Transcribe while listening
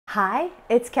Hi,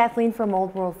 it's Kathleen from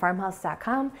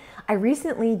oldworldfarmhouse.com. I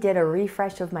recently did a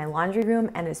refresh of my laundry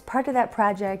room, and as part of that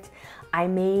project, I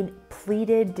made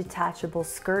pleated detachable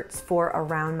skirts for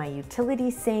around my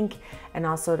utility sink and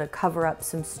also to cover up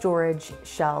some storage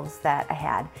shelves that I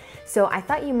had. So I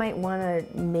thought you might want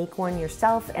to make one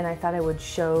yourself, and I thought I would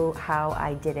show how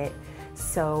I did it.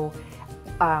 So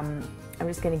I'm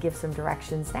just going to give some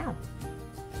directions now.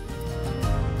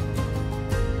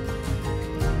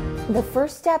 The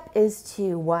first step is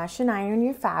to wash and iron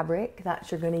your fabric that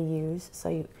you're going to use,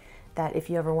 so that if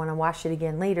you ever want to wash it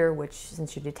again later, which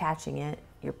since you're detaching it,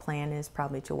 your plan is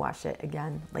probably to wash it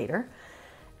again later.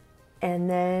 And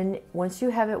then once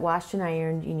you have it washed and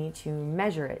ironed, you need to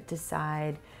measure it,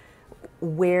 decide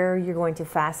where you're going to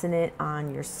fasten it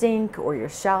on your sink or your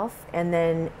shelf, and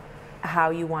then how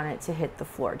you want it to hit the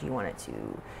floor. Do you want it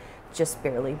to just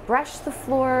barely brush the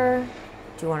floor?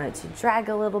 Do you want it to drag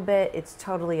a little bit? It's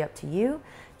totally up to you.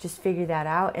 Just figure that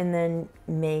out and then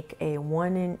make a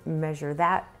measure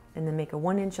that, and then make a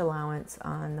 1 inch allowance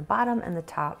on the bottom and the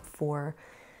top for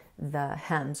the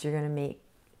hems. You're gonna make,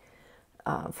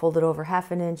 fold it over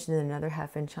 1/2 inch and then another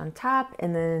 1/2 inch on top,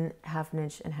 and then 1/2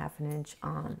 inch and 1/2 inch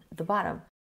on the bottom.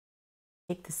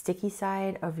 Take the sticky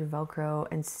side of your Velcro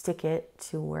and stick it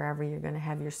to wherever you're gonna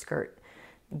have your skirt.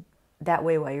 That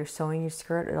way, while you're sewing your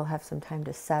skirt, it'll have some time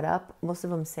to set up. Most of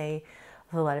them say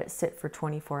to let it sit for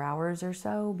 24 hours or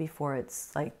so before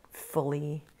it's like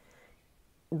fully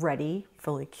ready,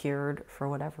 fully cured for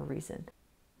whatever reason.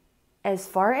 As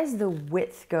far as the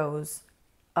width goes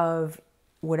of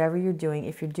whatever you're doing,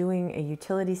 if you're doing a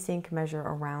utility sink, measure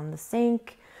around the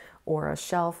sink, or a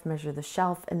shelf, measure the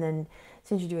shelf. And then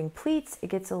since you're doing pleats,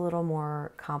 it gets a little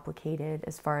more complicated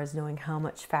as far as knowing how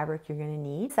much fabric you're gonna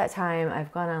need. At that time,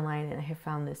 I've gone online and I have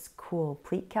found this cool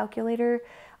pleat calculator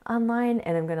online,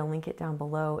 and I'm gonna link it down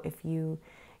below. If you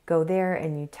go there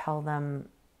and you tell them,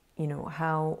 you know,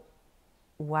 how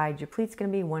wide your pleat's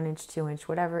gonna be, 1 inch, 2 inch,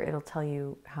 whatever, it'll tell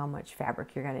you how much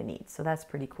fabric you're gonna need. So that's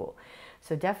pretty cool.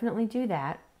 So definitely do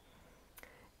that.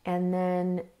 And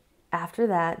then after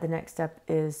that, the next step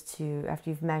is to, after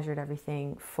you've measured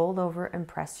everything, fold over and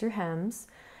press your hems,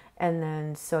 and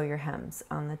then sew your hems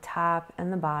on the top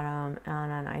and the bottom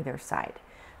and on either side.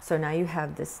 So now you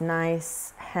have this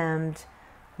nice hemmed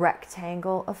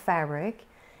rectangle of fabric,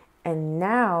 and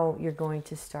now you're going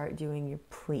to start doing your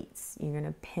pleats. You're going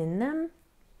to pin them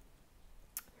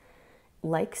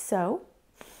like so,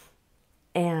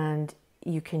 and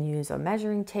you can use a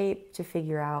measuring tape to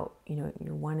figure out, you know,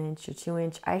 your 1 inch or 2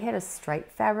 inch. I had a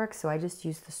stripe fabric, so I just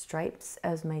used the stripes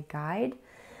as my guide.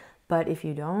 But if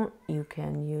you don't, you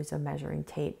can use a measuring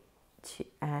tape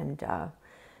and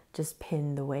just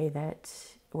pin the way that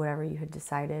whatever you had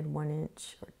decided, 1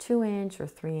 inch or 2 inch or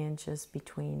 3 inches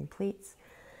between pleats.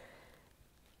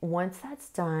 Once that's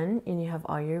done and you have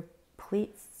all your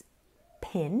pleats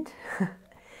pinned,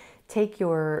 take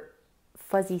your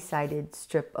fuzzy-sided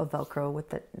strip of Velcro with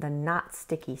the not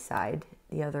sticky side,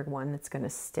 the other one that's going to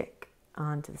stick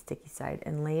onto the sticky side,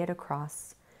 and lay it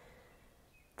across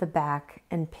the back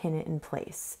and pin it in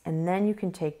place. And then you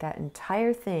can take that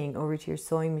entire thing over to your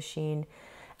sewing machine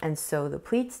and sew the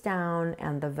pleats down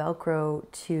and the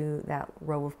Velcro to that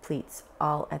row of pleats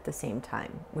all at the same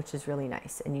time, which is really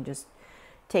nice. And you just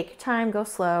take your time, go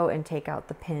slow, and take out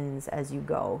the pins as you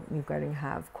go. You've got to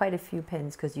have quite a few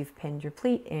pins because you've pinned your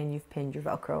pleat and you've pinned your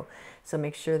Velcro. So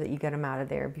make sure that you get them out of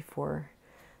there before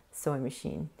sewing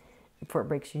machine, before it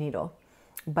breaks your needle.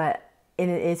 But it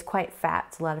is quite fat.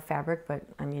 It's a lot of fabric, but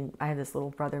I mean, I have this little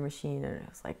brother machine and it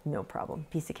was like, no problem,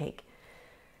 piece of cake.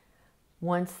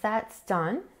 Once that's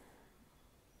done,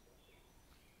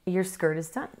 your skirt is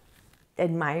done.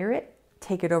 Admire it,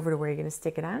 take it over to where you're gonna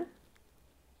stick it on,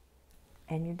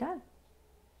 and you're done.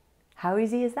 How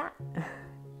easy is that?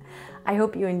 I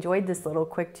hope you enjoyed this little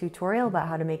quick tutorial about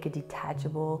how to make a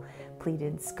detachable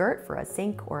pleated skirt for a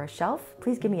sink or a shelf.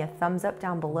 Please give me a thumbs up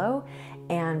down below,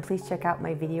 and please check out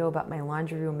my video about my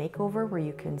laundry room makeover where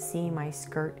you can see my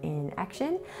skirt in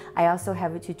action. I also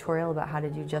have a tutorial about how to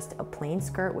do just a plain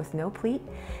skirt with no pleat,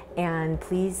 and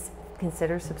please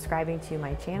consider subscribing to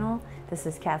my channel. This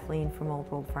is Kathleen from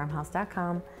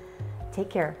oldworldfarmhouse.com. Take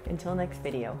care. Until next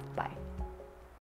video. Bye.